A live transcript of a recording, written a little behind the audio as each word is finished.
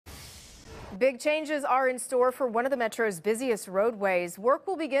Big changes are in store for one of the Metro's busiest roadways. Work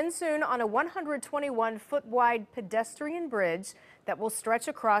will begin soon on a 121-foot wide pedestrian bridge that will stretch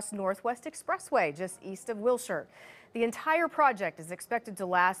across Northwest Expressway just east of Wilshire. The entire project is expected to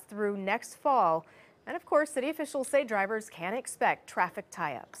last through next fall. And of course, city officials say drivers can expect traffic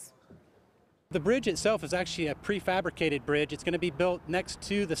tie-ups. The bridge itself is actually a prefabricated bridge. It's going to be built next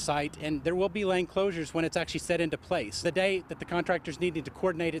to the site, and there will be lane closures when it's actually set into place. The day that the contractor's needing to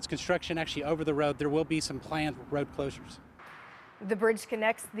coordinate its construction actually over the road, there will be some planned road closures. The bridge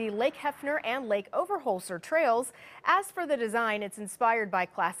connects the Lake Hefner and Lake Overholser trails. As for the design, it's inspired by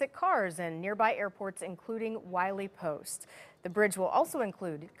classic cars and nearby airports, including Wiley Post. The bridge will also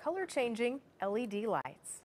include color-changing LED lights.